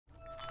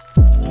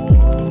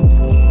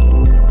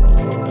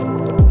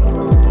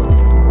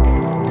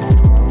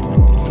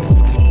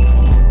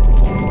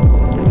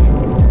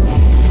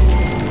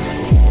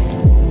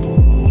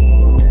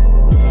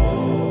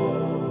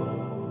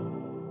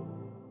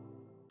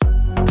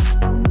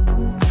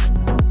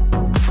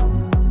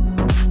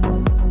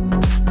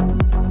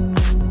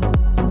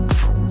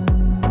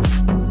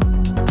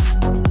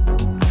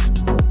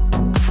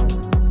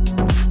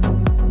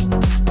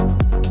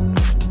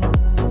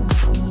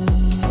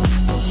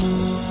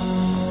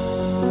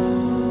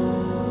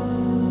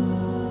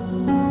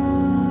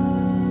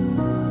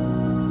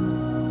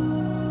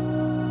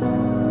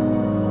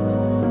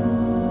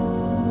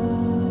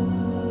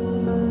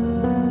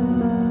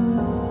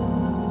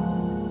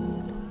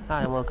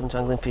welcome to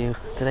Angling For You.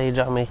 Today you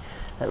join me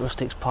at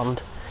Rustic's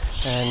Pond,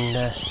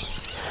 and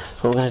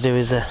what we're going to do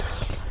is a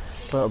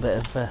little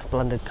bit of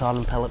blended corn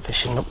and pellet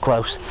fishing up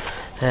close.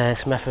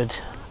 It's a method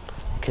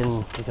you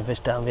can fish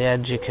down the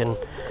edge, you can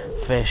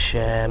fish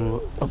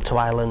up to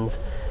islands,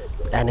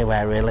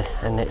 anywhere really,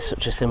 and it's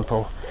such a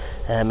simple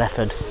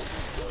method.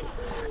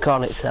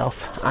 Corn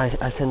itself, I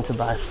tend to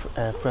buy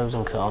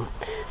frozen corn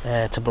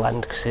to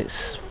blend because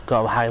it's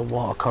got a higher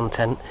water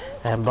content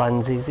and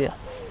blends easier.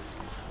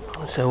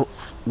 So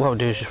what we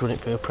do is just run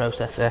it through a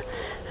processor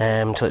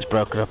until it's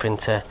broken up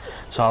into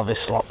sort of this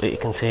slop that you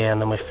can see,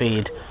 and then we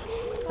feed.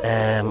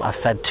 I've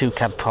fed 2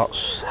 cad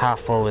pots,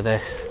 half full with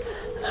this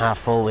and half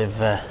full with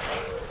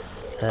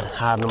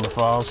hard number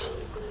 4s,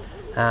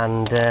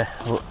 and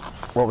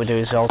what we do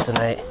is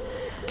alternate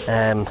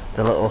the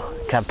little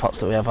cad pots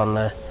that we have on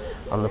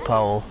the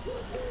pole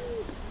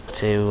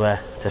to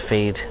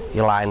feed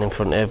your line in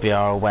front of you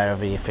or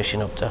wherever you're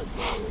fishing up to.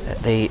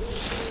 The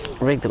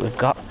rig that we've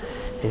got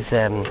is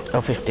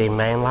 015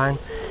 main line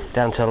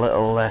down to a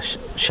little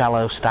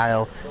shallow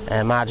style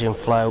margin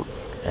float.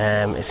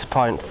 It's a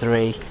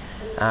 0.3,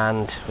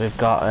 and we've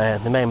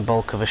got the main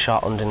bulk of a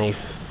shot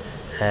underneath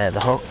the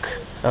hook,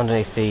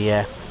 underneath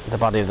the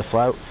body of the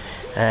float.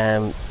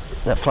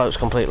 That floats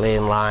completely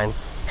in line.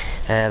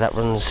 That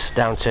runs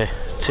down to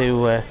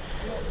two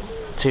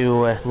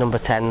number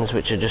 10s,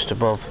 which are just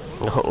above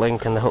the hook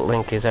link, and the hook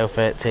link is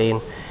 013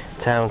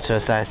 down to a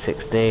size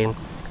 16,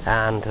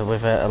 and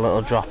with a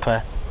little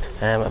dropper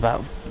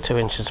about 2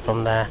 inches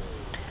from there.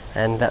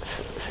 And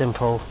that's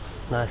simple,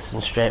 nice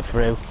and straight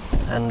through.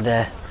 And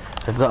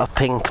we've got a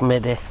pink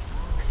midi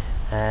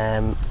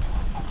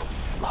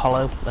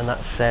hollow, and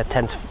that's 10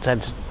 to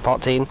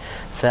 14,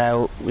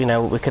 so you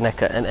know we can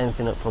make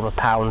anything up from a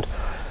pound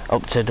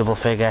up to double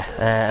figure,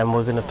 and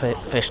we're going to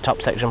fish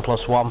top section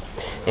 +1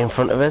 in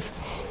front of us.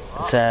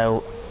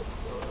 So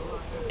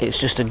it's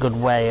just a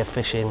good way of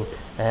fishing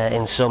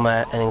in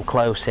summer and in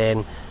close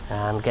in,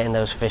 and getting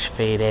those fish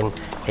feeding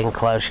in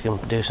close. You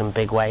can do some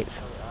big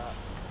weights,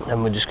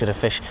 and we're just going to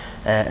fish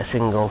a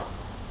single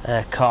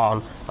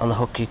corn on the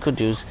hook. You could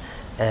use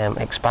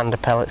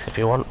expander pellets if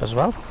you want as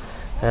well.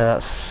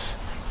 That's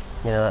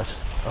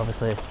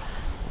obviously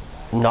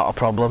not a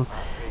problem.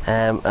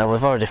 And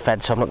we've already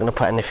fed, so I'm not going to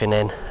put anything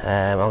in.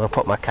 I'm going to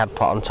put my cad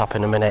pot on top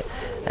in a minute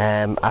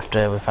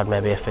after we've had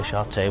maybe a fish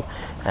or 2,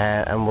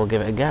 and we'll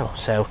give it a go.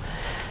 So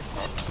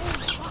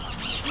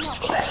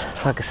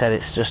like I said,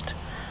 it's just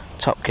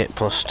top kit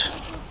plus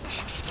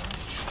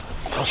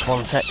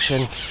 1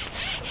 section,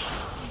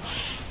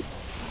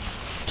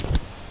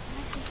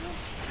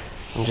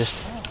 and just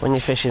when you're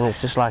fishing,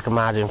 it's just like a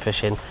margin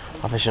fishing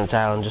or fishing up to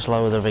island. Just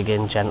lower the rig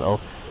in gentle,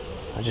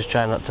 and just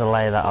try not to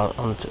lay that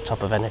on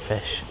top of any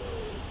fish.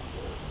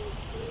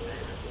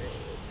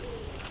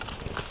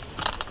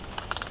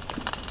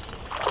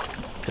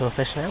 To a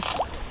fish now.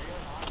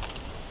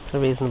 It's a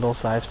reasonable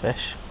size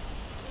fish.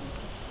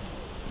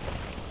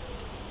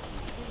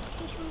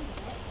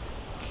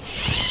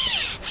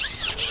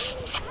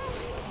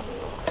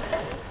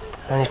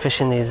 When you're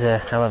fishing these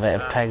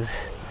elevated pegs,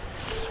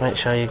 just make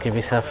sure you give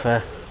yourself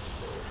a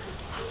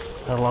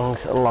long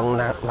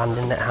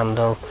landing net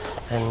handle,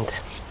 and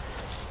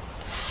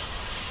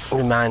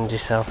remind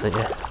yourself that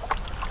you're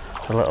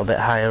a little bit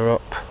higher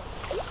up.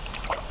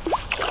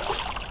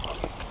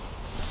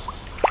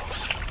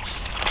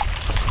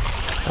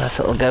 Nice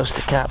little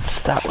ghosty carp to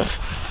start with.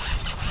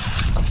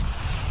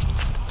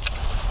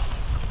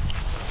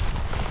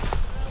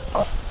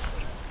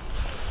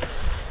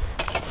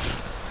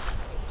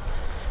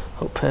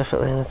 Hook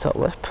perfectly in the top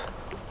lip.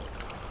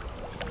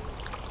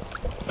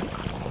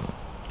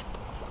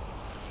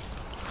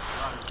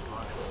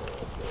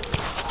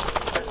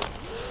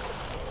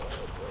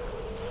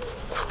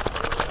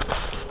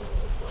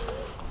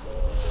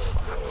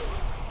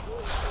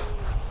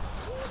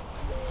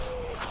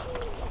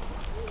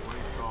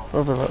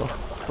 Lovely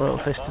little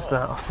fish to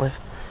start off with.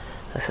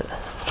 That's it.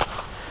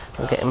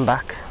 We'll get him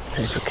back,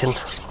 see if we can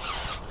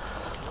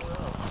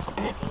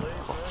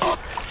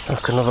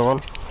hook another one.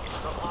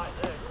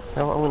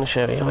 Now what I'm going to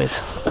show you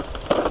is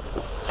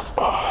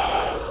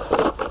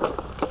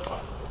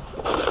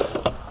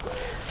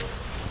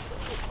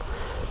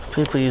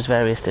people use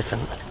various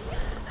different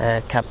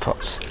cad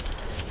pots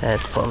to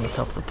put on the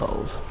top of the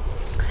poles.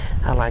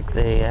 I like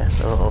the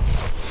little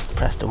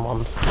Preston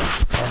ones,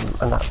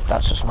 and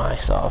that's just my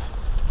sort of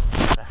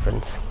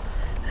preference.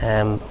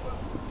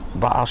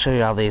 But I'll show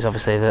you how these,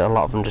 obviously a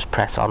lot of them just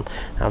press on.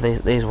 Now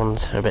these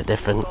ones are a bit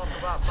different,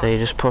 so you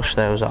just push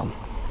those on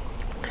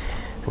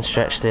and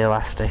stretch the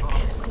elastic,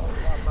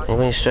 and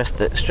when you stretch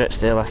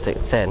the elastic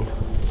thin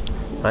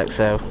like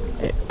so,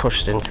 it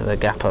pushes into the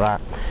gap of that,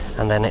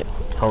 and then it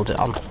holds it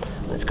on,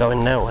 and it's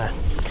going nowhere.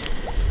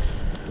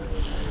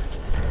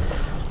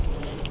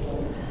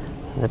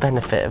 The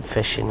benefit of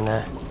fishing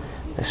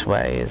this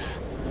way is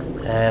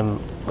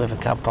with a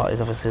cad pot is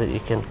obviously that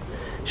you can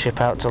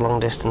ship out to long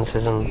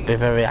distances and be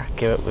very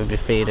accurate with your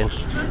feeding.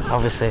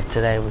 Obviously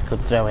today we could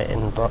throw it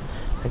in, but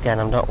again,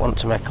 I don't want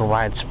to make a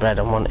wide spread.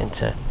 I'm wanting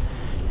to,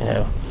 you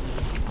know,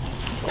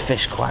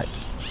 fish quite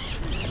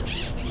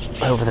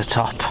over the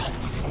top,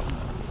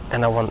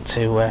 and I want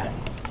to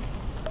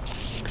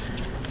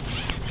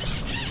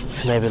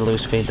maybe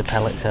loose feed the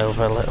pellets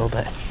over a little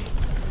bit,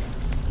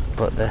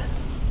 but the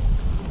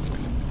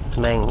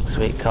main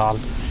sweet corn,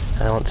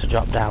 and I want to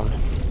drop down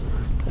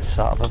as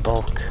sort of a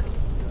bulk,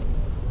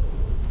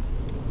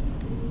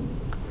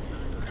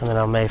 and then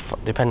I may,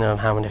 depending on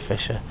how many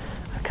fish I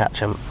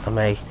catch, I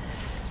may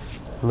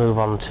move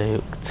on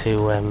to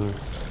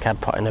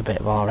cad potting a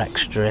bit more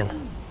extra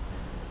in,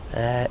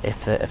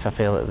 if I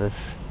feel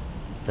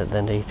that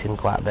they're eating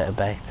quite a bit of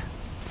bait.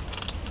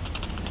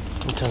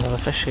 Into another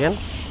fish again.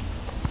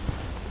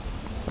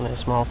 Only a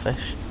small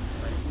fish,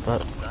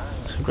 but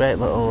it's a great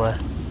little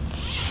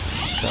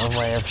sort of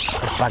way of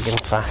bagging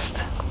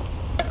fast.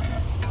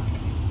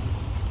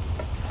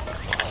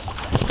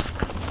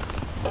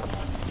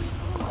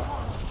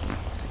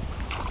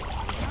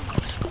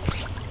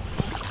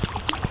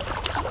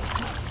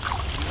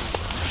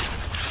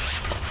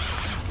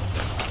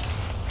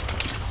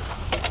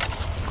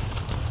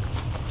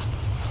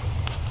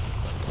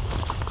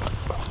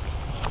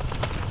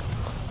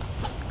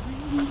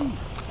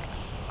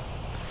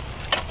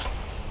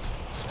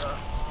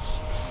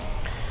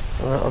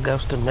 A little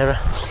ghosted mirror.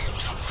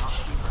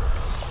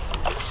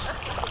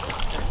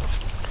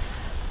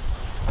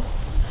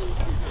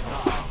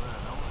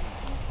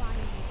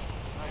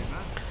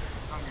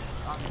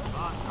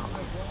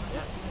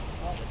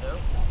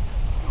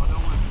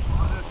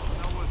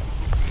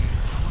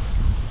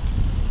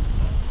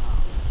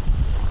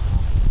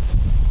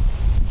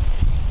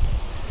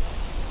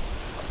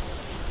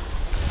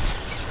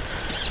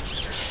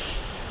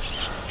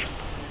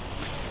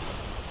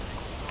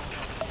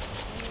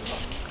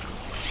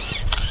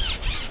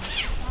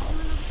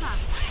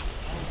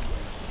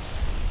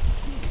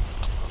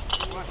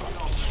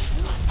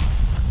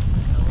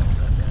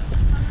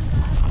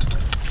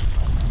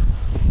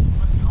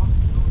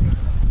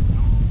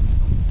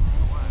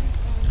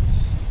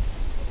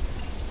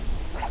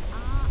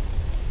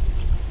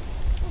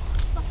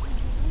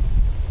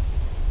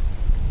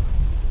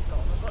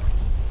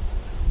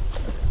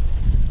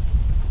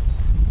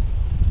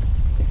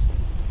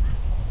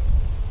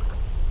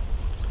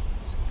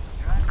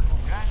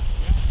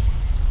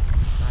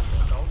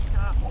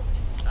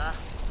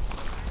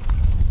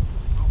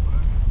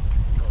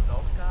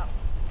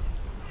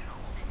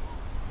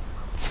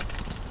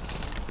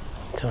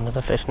 To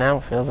another fish now.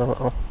 Feels a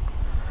little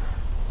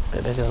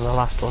bit bigger than the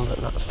last one, but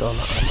not still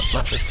not a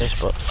massive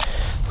fish. But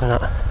we're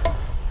not.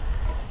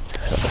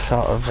 It's not the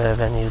sort of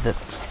venue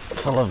that's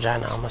full of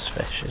ginormous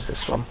fish. Is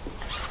this one?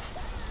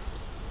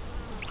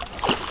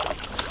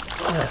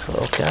 Nice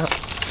little carp.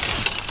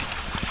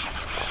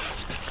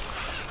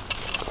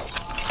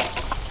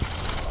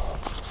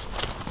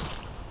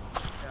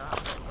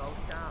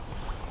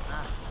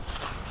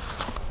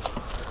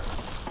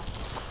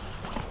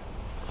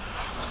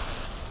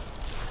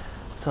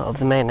 Sort of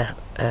the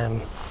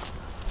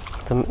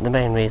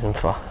main reason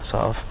for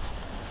sort of,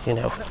 you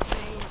know,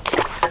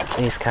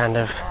 these kind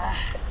of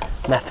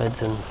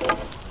methods and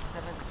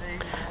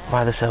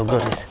why they're so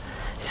good is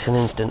it's an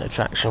instant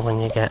attraction when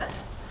you get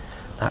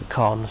that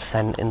corn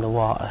scent in the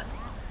water.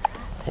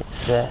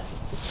 It's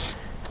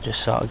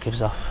just sort of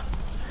gives off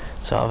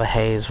sort of a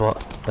haze what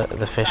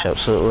the fish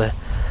absolutely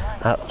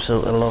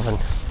love, and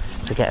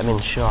to get them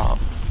in short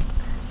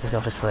is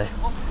obviously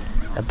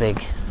a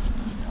big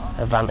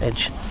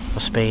advantage for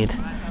speed.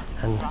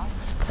 And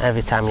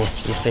every time you're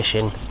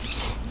fishing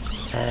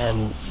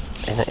on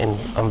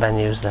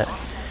venues that,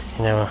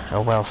 you know,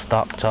 are well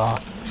stocked or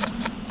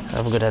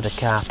have a good head of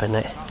carp in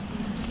it,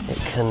 it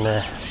can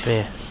be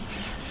a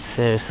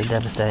seriously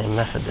devastating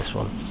method, this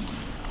one.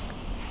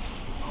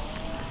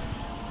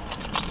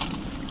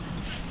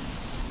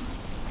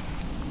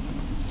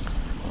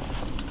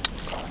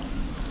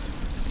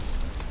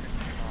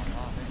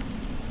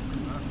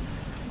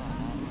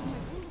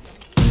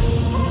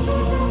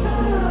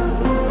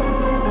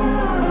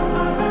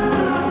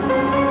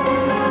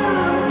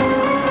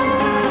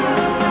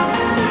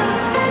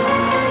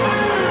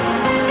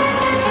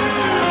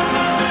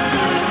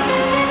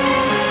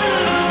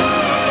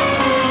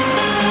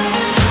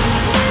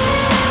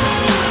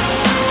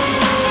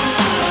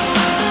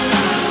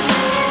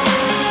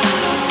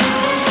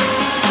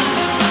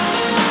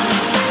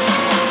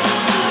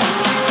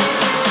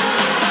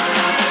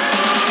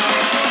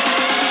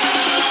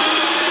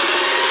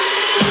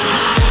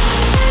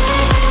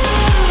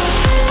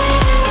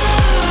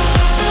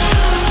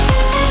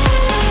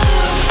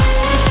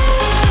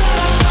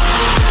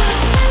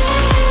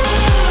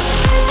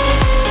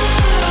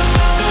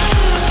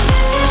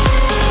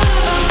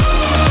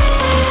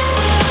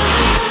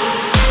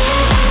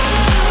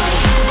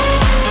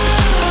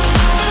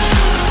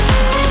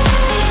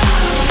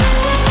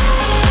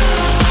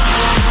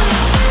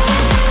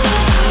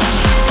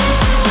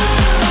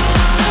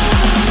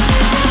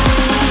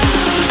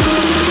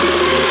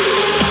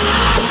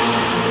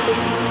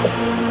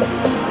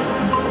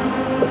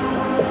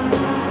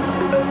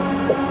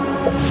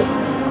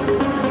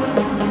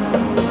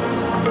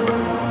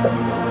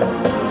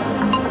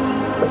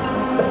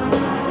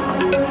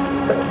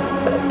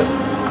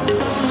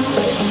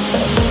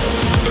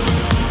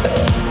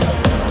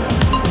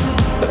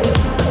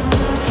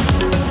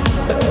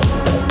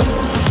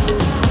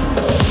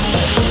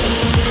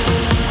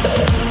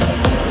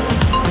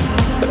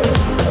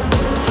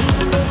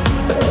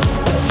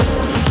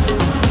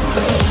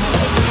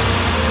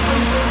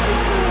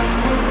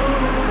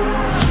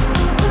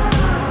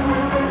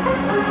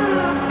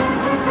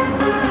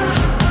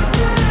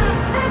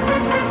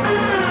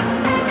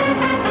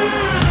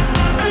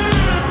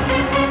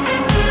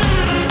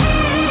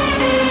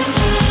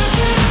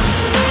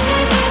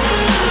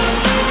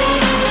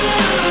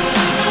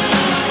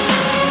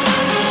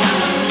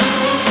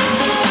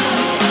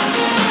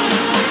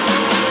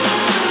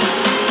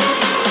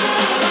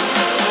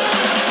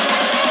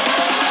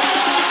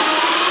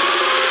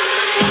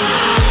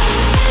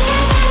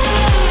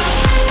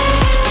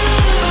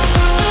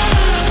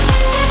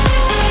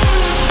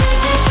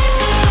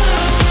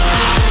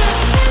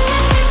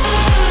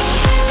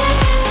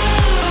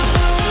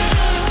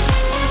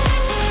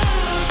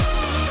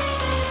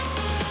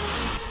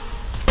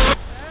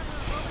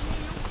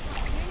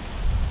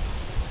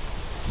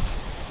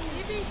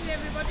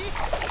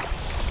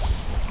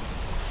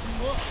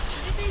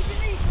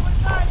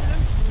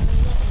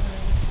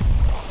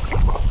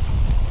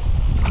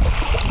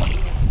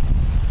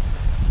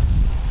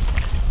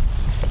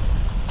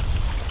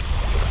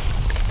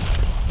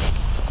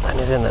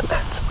 he's in the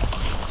net.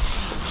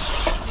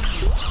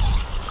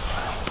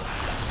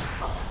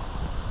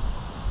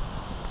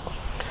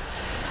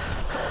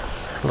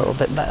 A little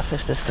bit better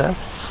fish this time.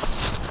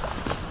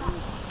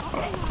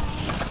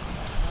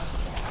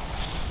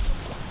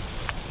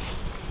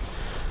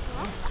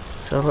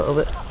 So a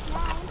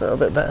little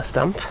bit better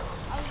stamp.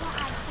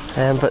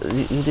 But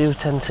you do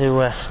tend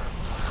to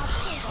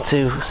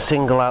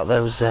single out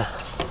those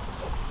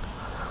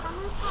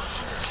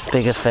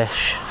bigger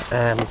fish.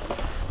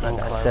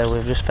 So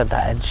we've just fed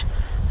that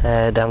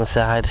edge down the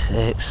side.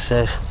 It's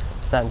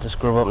starting to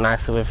scrub up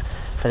nicely. We've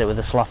fed it with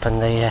the slop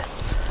and the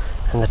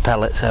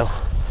pellet. So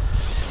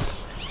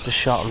just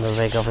shorten the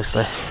rig,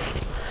 obviously,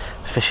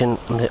 fishing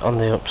on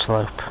the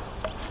upslope.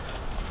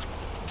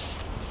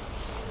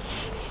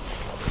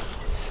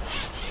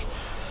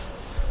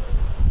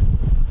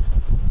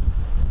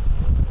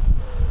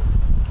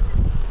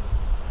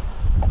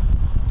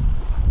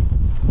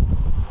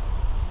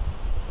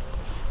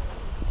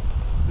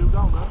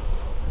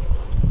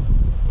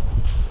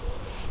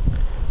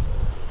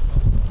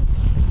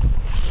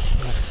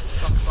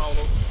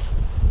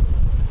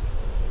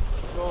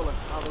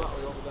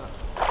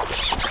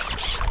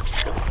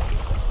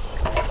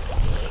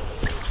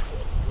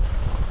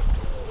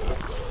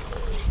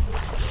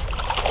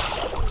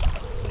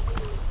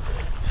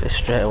 Fish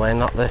straight away,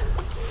 not the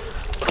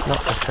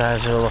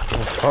size you're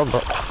looking for,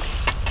 but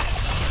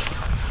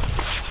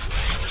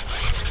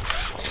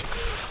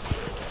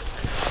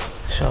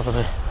sure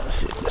there'll be a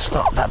few. It's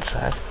not bad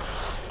size.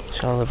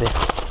 Sure there'll be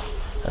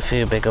a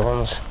few bigger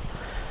ones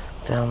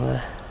down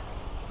there.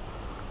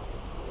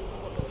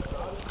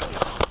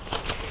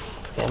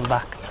 Let's get him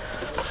back.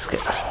 Let's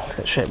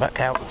get straight back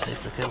out and see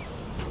if we can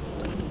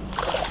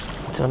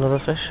do another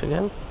fish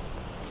again.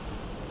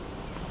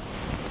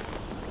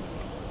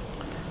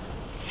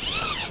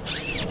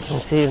 You can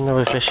see, even though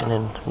we're fishing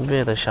in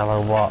really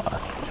shallow water,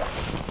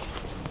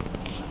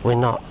 we're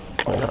not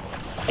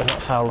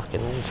foul looking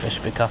at these fish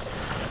because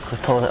we're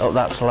pulling it up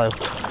that slope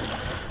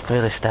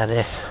really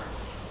steady.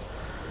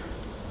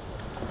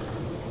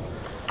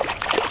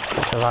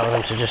 It's allowing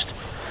them to just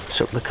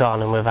suck the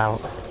corn in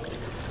without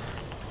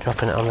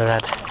dropping it on their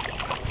head.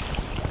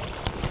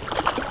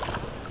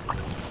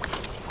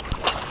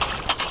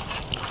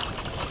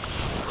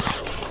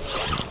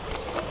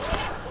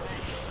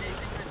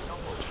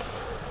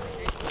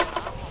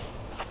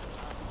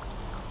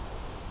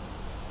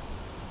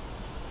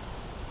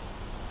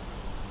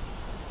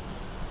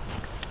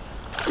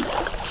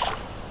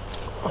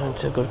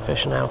 Into a good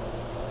fish now.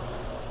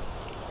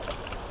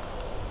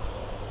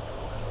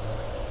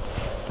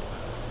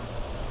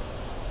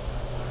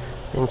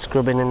 Been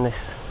scrubbing in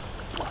this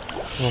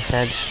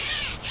edge.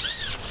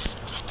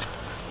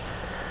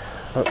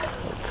 Oh,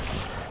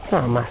 it's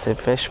not a massive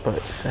fish, but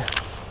it's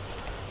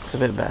a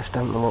bit better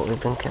stamp than what we've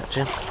been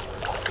catching.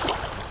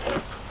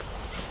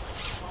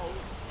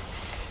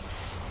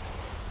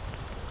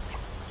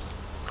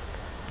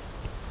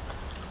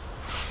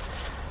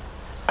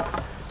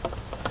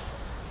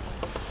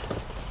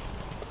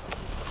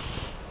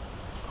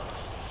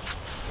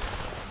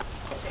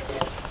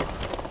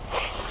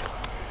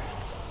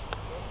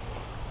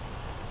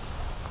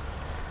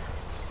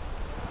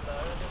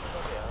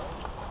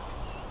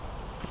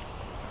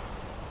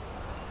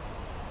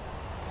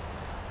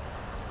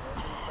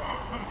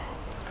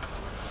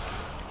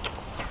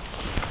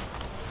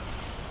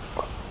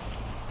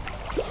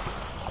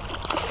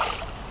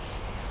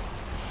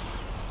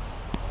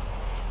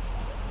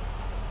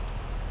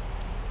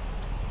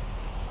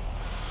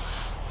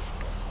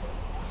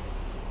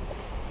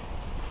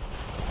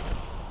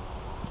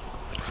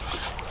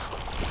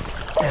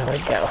 There we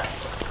go.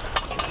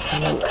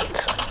 And then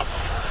let's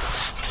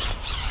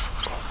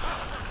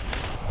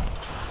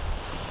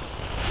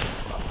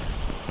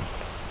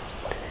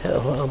get a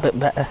little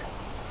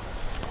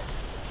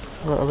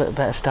bit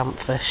better stamp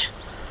fish.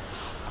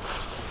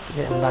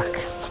 Get him back.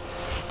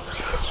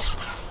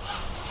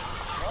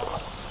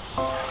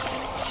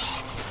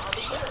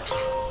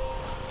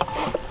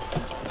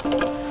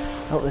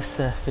 Hope this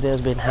video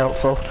has been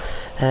helpful.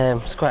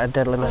 It's quite a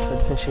deadly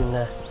method fishing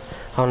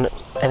on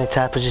any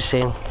type, as you've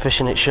seen,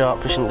 fishing it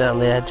short, fishing it down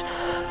the edge.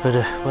 When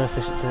I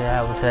fish it to the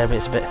island today, but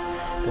it's a bit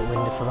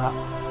windy for that.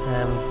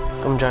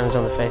 Come join us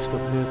on the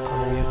Facebook group,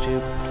 on the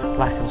YouTube,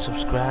 like and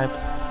subscribe.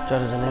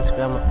 Join us on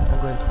Instagram,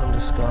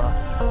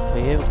 @Penguin_for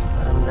you,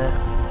 and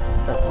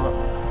that's a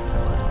lot.